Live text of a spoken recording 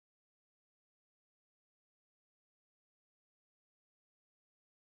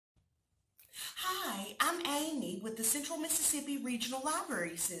Hi, I'm Amy with the Central Mississippi Regional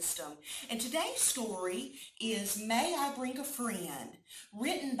Library System, and today's story is May I Bring a Friend,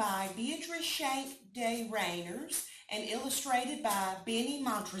 written by Beatrice Shank Day Rainers and illustrated by Benny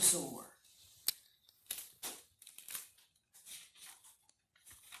Montresor.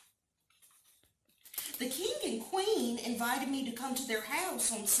 The king and queen invited me to come to their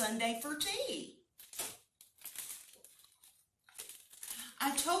house on Sunday for tea.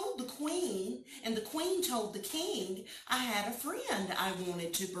 I told the queen, and the queen told the king I had a friend I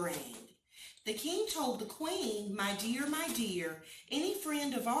wanted to bring. The king told the queen, my dear, any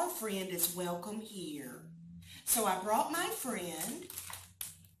friend of our friend is welcome here. So I brought my friend.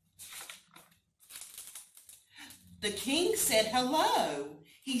 The king said hello.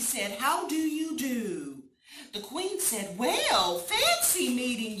 He said, how do you do? The queen said, well, fancy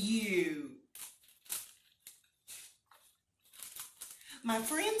meeting you. My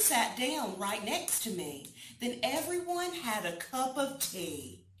friend sat down right next to me. Then everyone had a cup of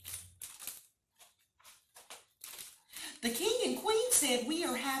tea. The king and queen said, we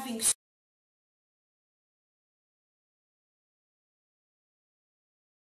are having